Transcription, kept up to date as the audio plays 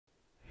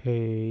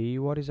Hey,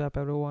 what is up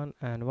everyone,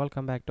 and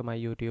welcome back to my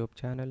YouTube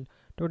channel.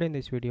 Today in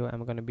this video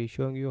I'm going to be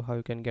showing you how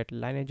you can get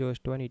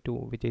LineageOS 22,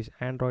 which is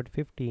Android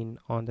 15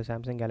 on the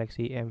Samsung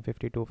Galaxy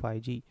M52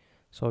 5G.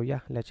 So yeah,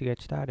 let's get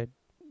started.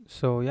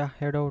 So yeah,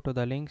 head over to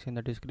the links in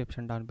the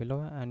description down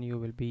below and you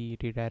will be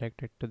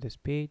redirected to this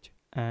page.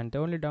 And the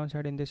only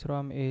downside in this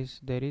ROM is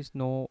there is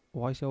no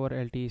voice over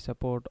LTE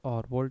support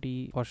or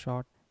VoLTE for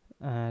short.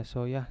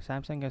 So yeah,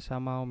 Samsung has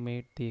somehow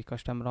made the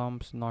custom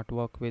ROMs not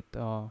work with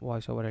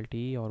voice over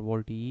LTE or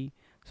VoLTE.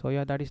 So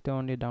yeah, that is the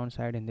only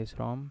downside in this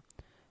ROM.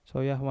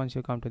 So yeah, once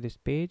you come to this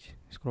page,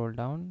 scroll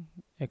down,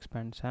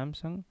 expand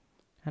Samsung,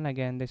 and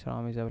again this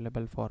ROM is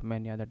available for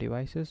many other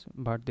devices,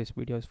 but this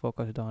video is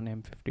focused on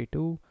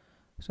M52.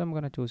 So I'm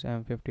gonna choose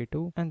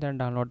M52 and then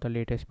download the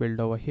latest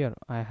build over here.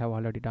 I have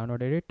already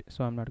downloaded it,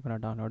 so I'm not gonna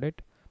download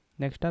it.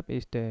 Next up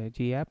is the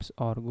G apps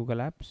or Google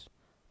apps.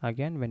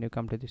 Again, when you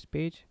come to this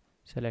page,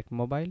 select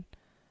mobile,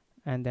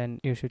 and then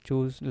you should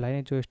choose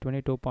LineageOS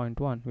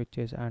 22.1, which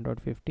is Android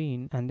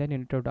 15, and then you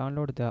need to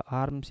download the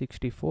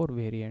ARM64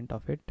 variant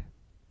of it.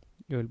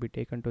 You will be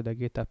taken to the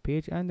GitHub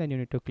page and then you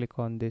need to click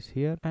on this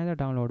here and the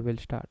download will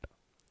start.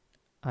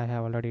 I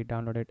have already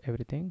downloaded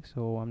everything,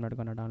 so I'm not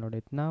gonna download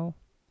it now.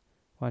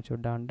 Once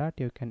you've done that,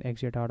 you can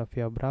exit out of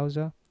your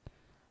browser,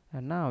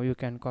 and now you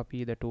can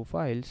copy the two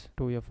files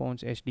to your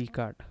phone's SD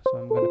card. So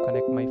I'm gonna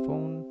connect my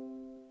phone,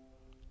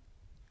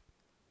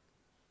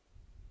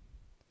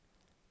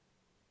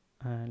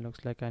 and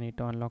looks like I need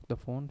to unlock the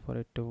phone for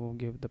it to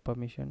give the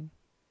permission.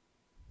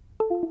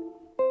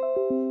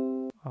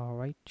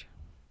 Alright,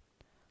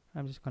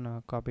 I'm just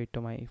gonna copy it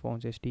to my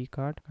phone's SD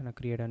card. Gonna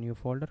create a new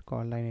folder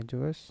called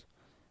LineageOS,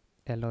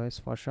 LOS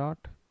for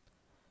short,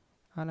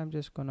 and I'm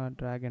just gonna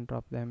drag and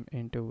drop them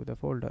into the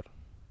folder.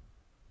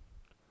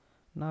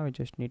 Now we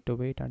just need to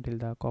wait until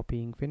the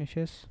copying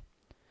finishes.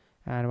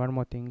 And one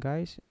more thing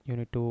guys, you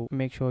need to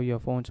make sure your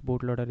phone's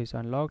bootloader is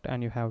unlocked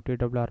and you have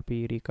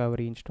TWRP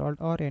recovery installed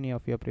or any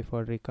of your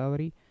preferred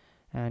recovery,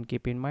 and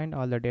keep in mind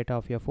all the data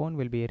of your phone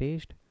will be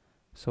erased,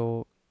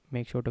 so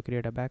make sure to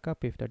create a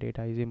backup if the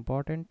data is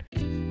important.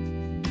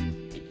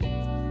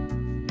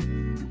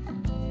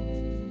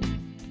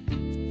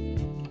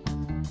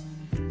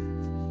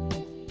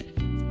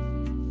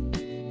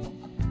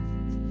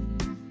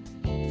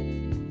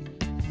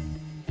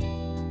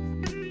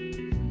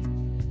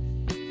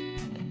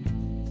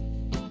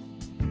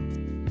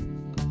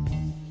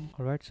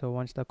 Alright, so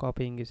once the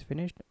copying is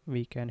finished,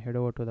 we can head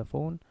over to the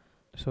phone.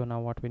 So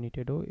now what we need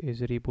to do is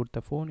reboot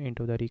the phone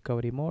into the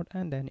recovery mode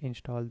and then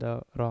install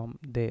the ROM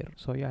there.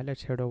 So yeah,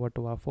 let's head over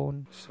to our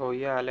phone. So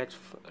yeah, let's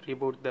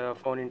reboot the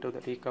phone into the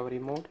recovery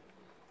mode.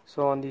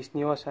 So on these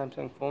newer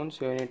Samsung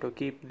phones, you need to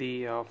keep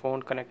the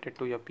phone connected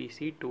to your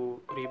PC to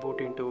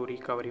reboot into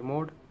recovery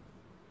mode.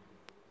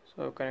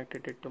 So I've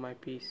connected it to my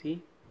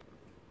PC.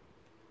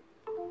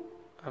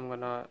 I'm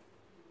gonna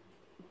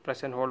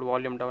press and hold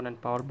volume down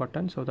and power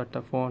button so that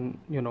the phone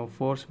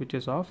force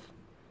switches off,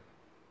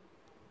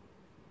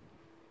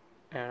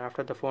 and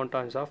after the phone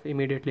turns off,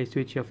 immediately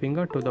switch your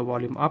finger to the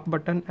volume up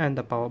button and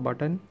the power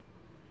button,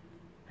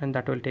 and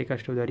that will take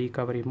us to the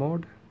recovery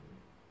mode.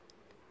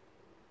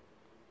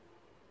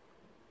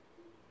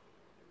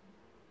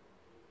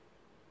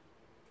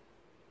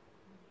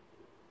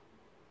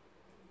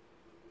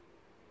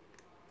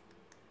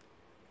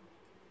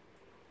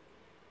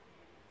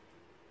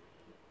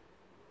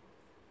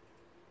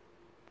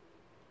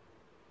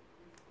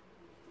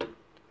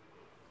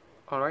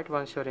 Alright,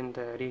 once you're in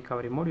the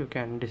recovery mode, you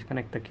can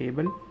disconnect the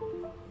cable.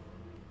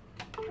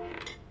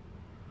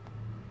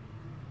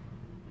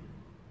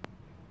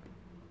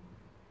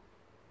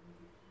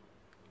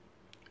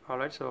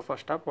 Alright, so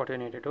first up what you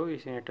need to do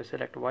is you need to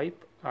select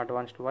wipe,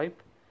 advanced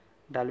wipe,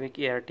 Dalvik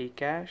ERT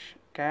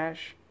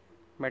cache,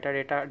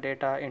 metadata,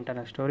 data,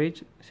 internal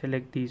storage.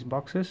 Select these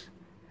boxes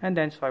and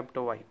then swipe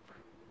to wipe.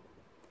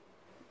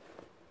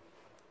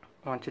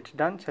 Once it's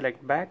done,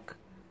 select back.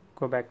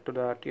 Go back to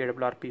the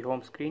TWRP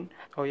home screen.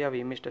 Oh yeah,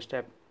 we missed a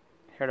step.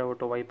 Head over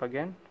to wipe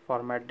again,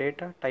 format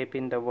data, type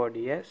in the word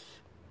yes,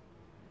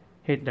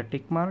 hit the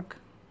tick mark,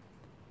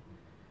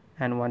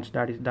 and once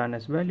that is done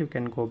as well, you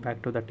can go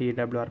back to the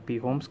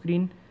TWRP home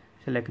screen,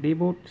 select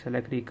reboot,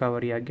 select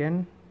recovery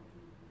again,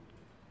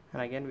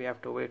 and again we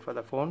have to wait for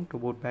the phone to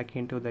boot back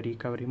into the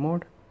recovery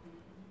mode.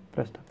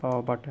 Press the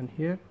power button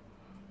here.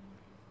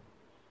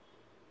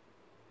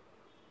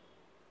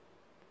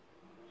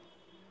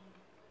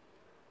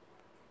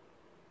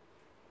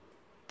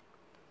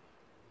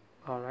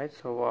 Alright,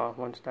 so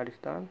once that is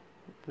done,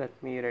 let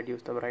me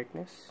reduce the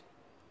brightness.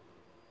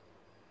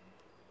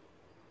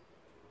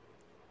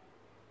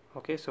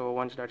 Okay, so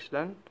once that's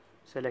done,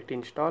 select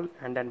install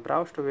and then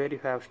browse to where you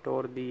have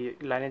stored the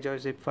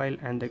LineageOS zip file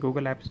and the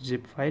Google Apps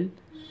zip file.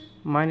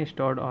 Mine is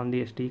stored on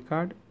the SD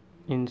card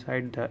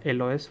inside the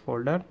LOS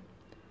folder.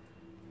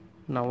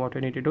 Now what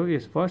you need to do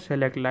is first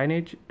select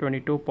Lineage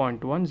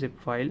 22.1 zip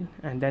file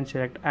and then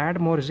select add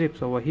more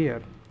zips over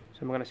here.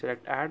 So I'm going to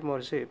select add more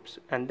zips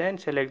and then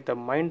select the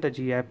mind the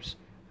G apps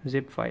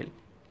zip file.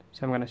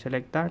 So I'm going to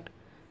select that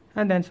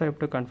and then swipe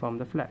to confirm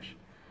the flash.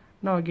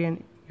 Now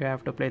again you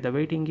have to play the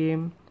waiting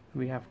game.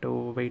 we have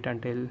to wait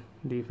until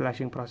the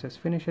flashing process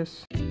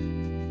finishes.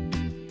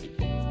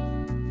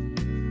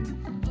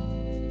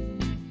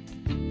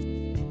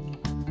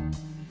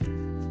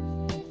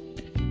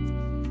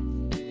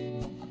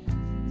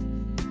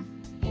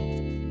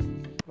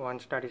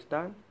 Once that is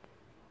done,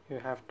 you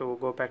have to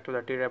go back to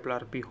the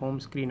TWRP home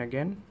screen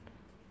again,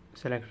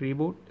 select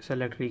reboot,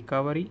 select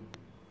recovery,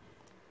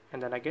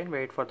 and then again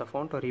wait for the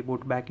phone to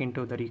reboot back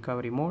into the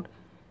recovery mode.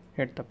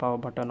 Hit the power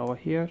button over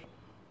here.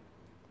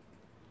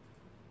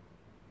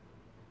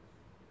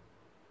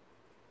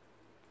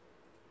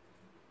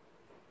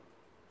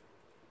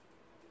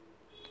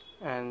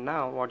 And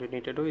now what you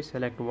need to do is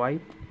select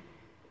wipe.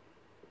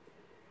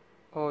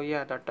 Oh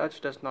yeah, the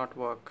touch does not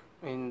work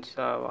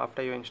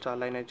after you install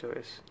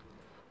LineageOS.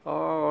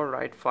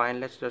 Alright, fine,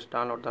 let's just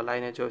download the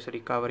LineageOS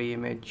recovery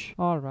image.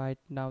 Alright,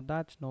 now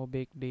that's no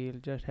big deal.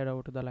 Just head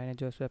over to the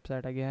LineageOS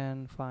website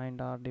again, find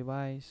our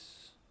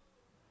device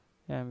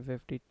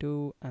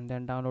M52, and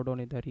then download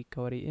only the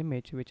recovery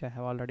image, which I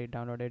have already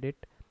downloaded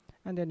it.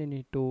 And then you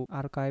need to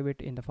archive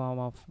it in the form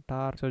of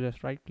tar. So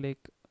just right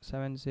click,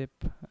 7-zip,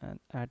 and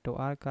add to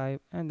archive,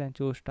 and then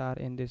choose tar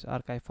in this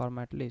archive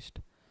format list.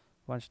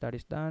 Once that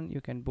is done,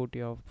 you can boot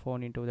your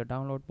phone into the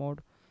download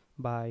mode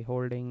by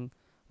holding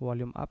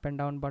volume up and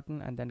down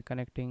button and then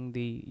connecting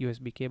the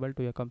USB cable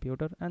to your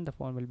computer, and the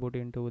phone will boot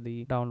into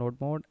the download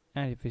mode.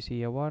 And if you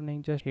see a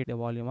warning, just hit the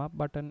volume up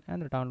button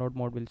and the download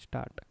mode will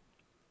start.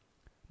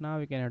 Now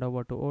we can head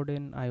over to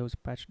Odin. I use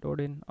patched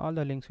Odin. All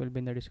the links will be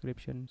in the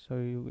description, so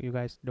you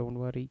guys don't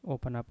worry.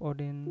 Open up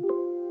Odin,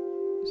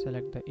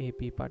 select the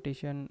AP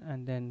partition,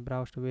 and then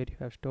browse to where you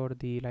have stored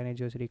the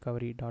LineageOS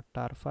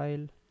recovery.tar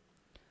file,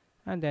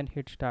 and then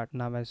hit start.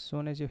 Now as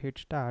soon as you hit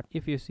start,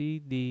 if you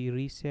see the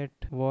reset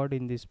word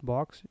in this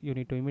box, you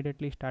need to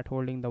immediately start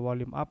holding the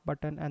volume up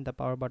button and the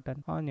power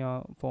button on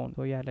your phone.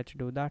 So yeah, let's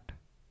do that.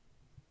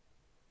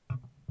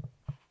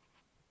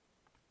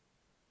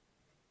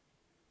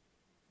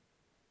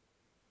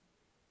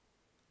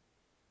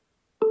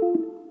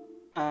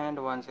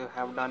 And once you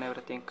have done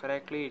everything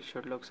correctly, it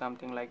should look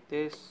something like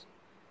this.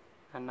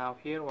 And now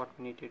here what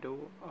we need to do,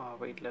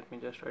 wait, let me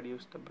just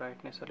reduce the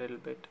brightness a little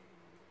bit.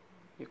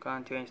 You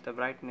can't change the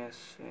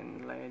brightness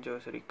in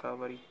LineageOS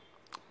recovery.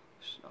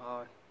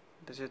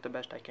 This is the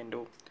best I can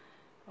do.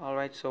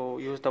 Alright, so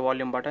use the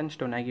volume buttons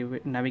to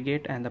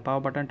navigate and the power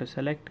button to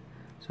select.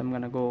 So I'm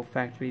gonna go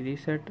factory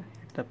reset,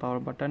 hit the power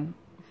button,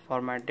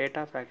 format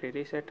data, factory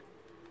reset,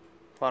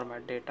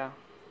 format data.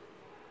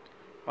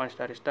 Once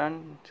that is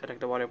done, select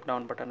the volume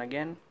down button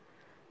again,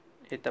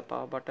 hit the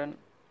power button,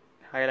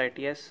 highlight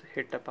yes,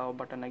 hit the power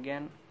button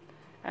again,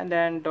 and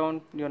then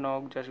don't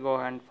just go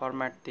and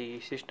format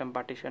the system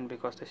partition,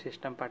 because the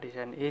system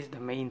partition is the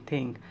main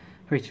thing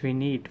which we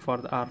need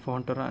for our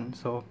phone to run.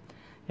 So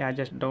yeah,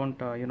 just don't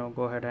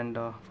go ahead and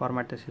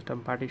format the system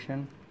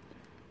partition.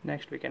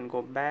 Next we can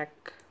go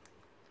back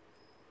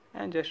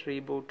and just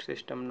reboot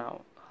system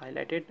now.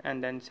 Highlight it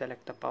and then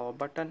select the power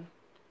button,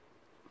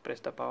 press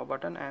the power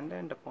button, and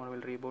then the phone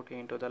will reboot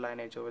into the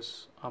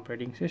LineageOS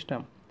operating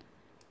system.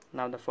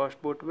 Now the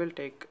first boot will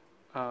take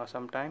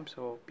some time,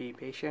 so be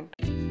patient.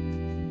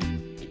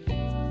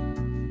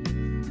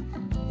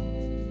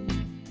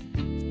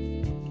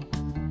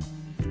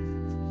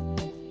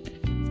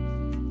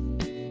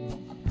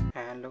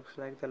 And looks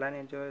like the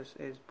LineageOS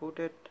is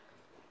booted.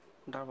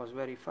 That was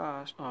very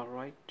fast.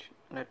 Alright,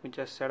 let me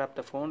just set up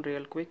the phone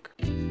real quick.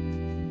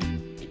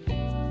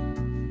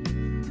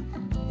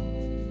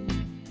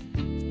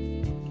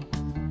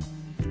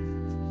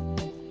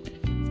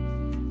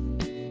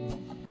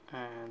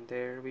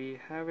 There we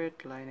have it,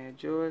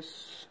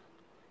 LineageOS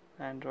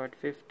Android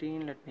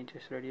 15. Let me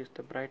just reduce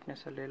the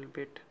brightness a little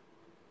bit.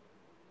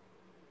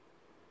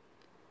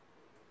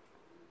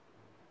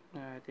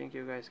 I think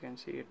you guys can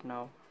see it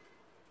now.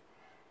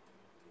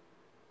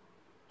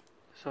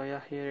 So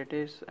yeah, here it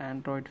is,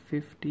 Android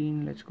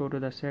 15. Let's go to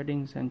the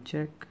settings and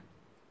check.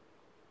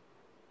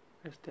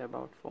 Where's the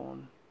about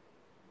phone?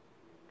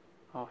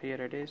 Oh,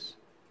 here it is.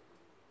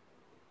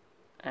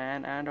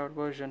 And Android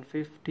version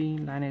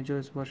 15,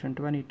 LineageOS version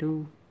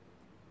 22.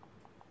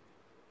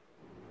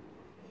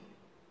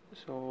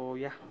 So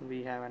yeah,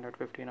 we have Android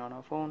 15 on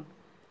our phone.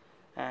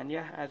 And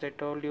yeah, as I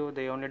told you,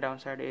 the only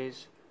downside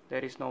is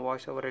there is no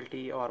voice over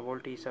LTE or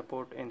VoLTE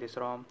support in this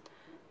ROM.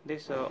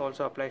 This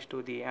also applies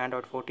to the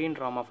Android 14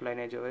 ROM of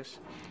LineageOS.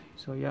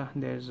 So yeah,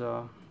 there's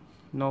no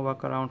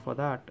workaround for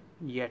that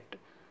yet.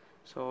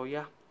 So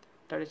yeah,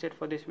 that is it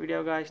for this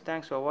video guys.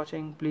 Thanks for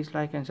watching. Please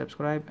like and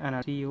subscribe, and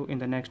I'll see you in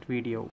the next video.